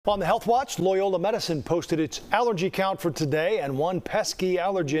On the Health Watch, Loyola Medicine posted its allergy count for today, and one pesky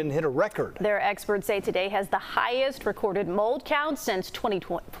allergen hit a record. Their experts say today has the highest recorded mold count since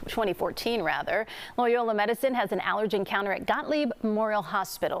 2014. Loyola Medicine has an allergen counter at Gottlieb Memorial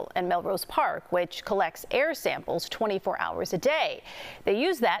Hospital in Melrose Park, which collects air samples 24 hours a day. They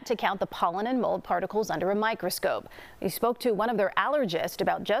use that to count the pollen and mold particles under a microscope. We spoke to one of their allergists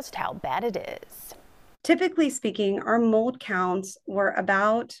about just how bad it is. Typically speaking, our mold counts were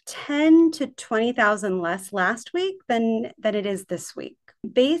about 10 to 20,000 less last week than it is this week.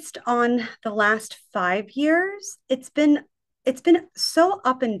 Based on the last 5 years, it's been so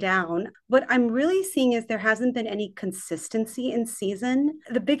up and down. What I'm really seeing is there hasn't been any consistency in season.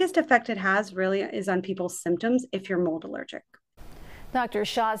 The biggest effect it has really is on people's symptoms if you're mold allergic. Dr.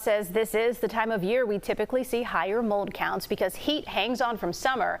 Shaw says this is the time of year we typically see higher mold counts because heat hangs on from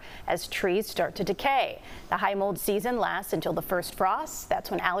summer as trees start to decay. The high mold season lasts until the first frost.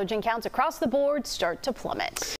 That's when allergen counts across the board start to plummet.